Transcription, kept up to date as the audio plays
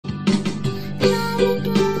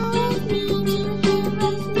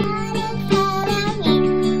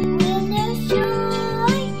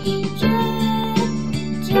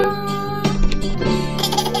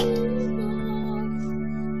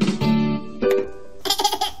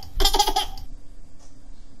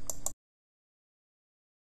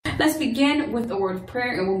let's begin with a word of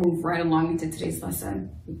prayer and we'll move right along into today's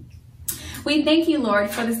lesson. We thank you,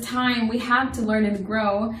 Lord, for this time we have to learn and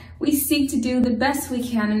grow. We seek to do the best we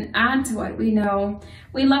can and add to what we know.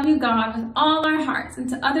 We love you, God, with all our hearts, and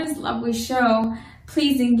to others love we show.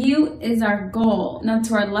 Pleasing you is our goal, not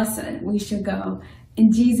to our lesson we should go.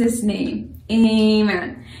 In Jesus' name,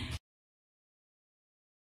 amen.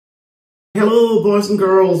 Hello, boys and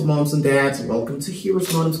girls, moms and dads. Welcome to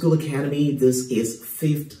Homeschool Academy. This is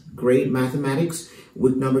 5th grade mathematics,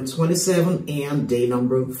 week number 27 and day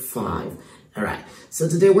number 5. All right, so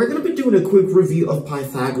today we're going to be doing a quick review of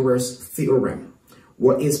Pythagoras' theorem.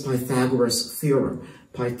 What is Pythagoras' theorem?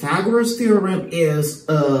 Pythagoras' theorem is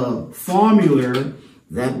a formula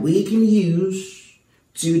that we can use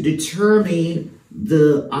to determine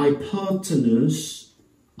the hypotenuse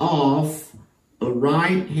of a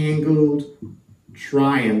right-angled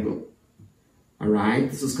triangle. All right,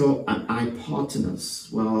 this is called an hypotenuse.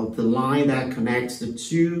 Well, the line that connects the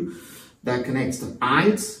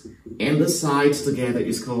heights and the sides together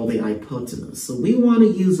is called the hypotenuse. So we want to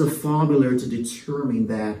use a formula to determine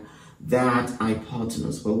that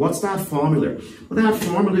hypotenuse. Well, what's that formula? Well, that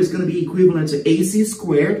formula is going to be equivalent to AC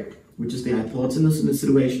squared, which is the hypotenuse in this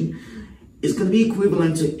situation, is going to be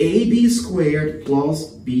equivalent to AB squared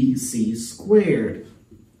plus BC squared.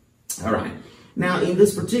 All right. Now, in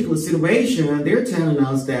this particular situation, they're telling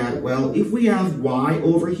us that, well, if we have y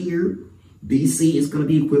over here, BC is going to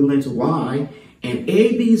be equivalent to y, and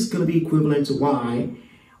AB is going to be equivalent to y.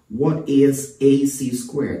 What is AC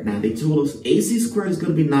squared? Now, they told us AC squared is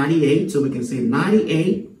going to be 98, so we can say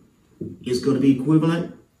 98 is going to be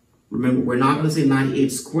equivalent. Remember, we're not going to say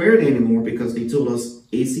 98 squared anymore because they told us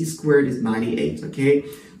AC squared is 98, okay?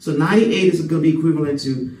 So 98 is going to be equivalent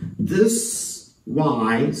to this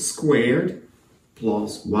y squared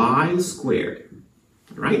plus y squared,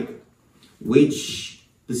 right? Which,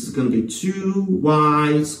 this is going to be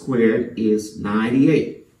 2y squared is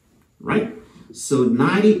 98, right? So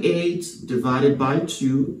 98 divided by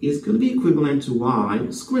 2 is going to be equivalent to y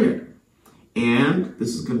squared. And this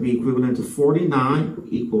is going to be equivalent to 49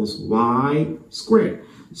 equals y squared.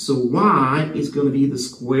 So y is going to be the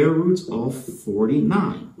square root of 49,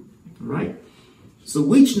 all right? So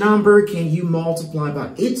which number can you multiply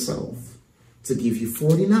by itself to give you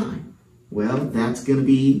 49? Well, that's going to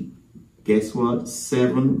be, guess what?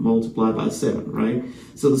 7 multiplied by 7, right?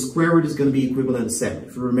 So the square root is going to be equivalent to 7.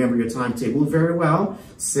 If you remember your timetable very well,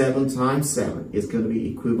 7 times 7 is going to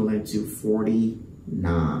be equivalent to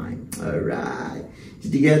 49. All right.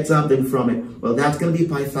 Did you get something from it? Well, that's going to be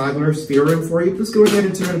Pythagoras' theorem for you. Please go ahead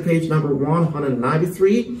and turn to page number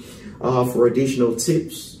 193 for additional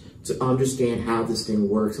tips to understand how this thing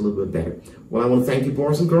works a little bit better. Well, I want to thank you,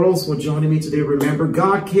 boys and girls, for joining me today. Remember,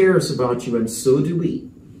 God cares about you, and so do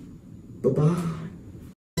we. Bye-bye.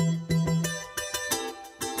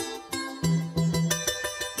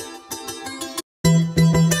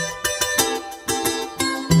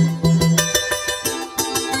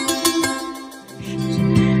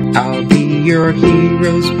 I'll be your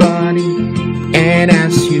hero's buddy, and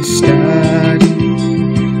as you study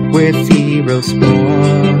with heroes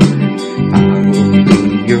born, I will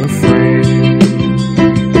be your friend.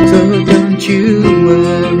 So don't you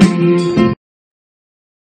worry.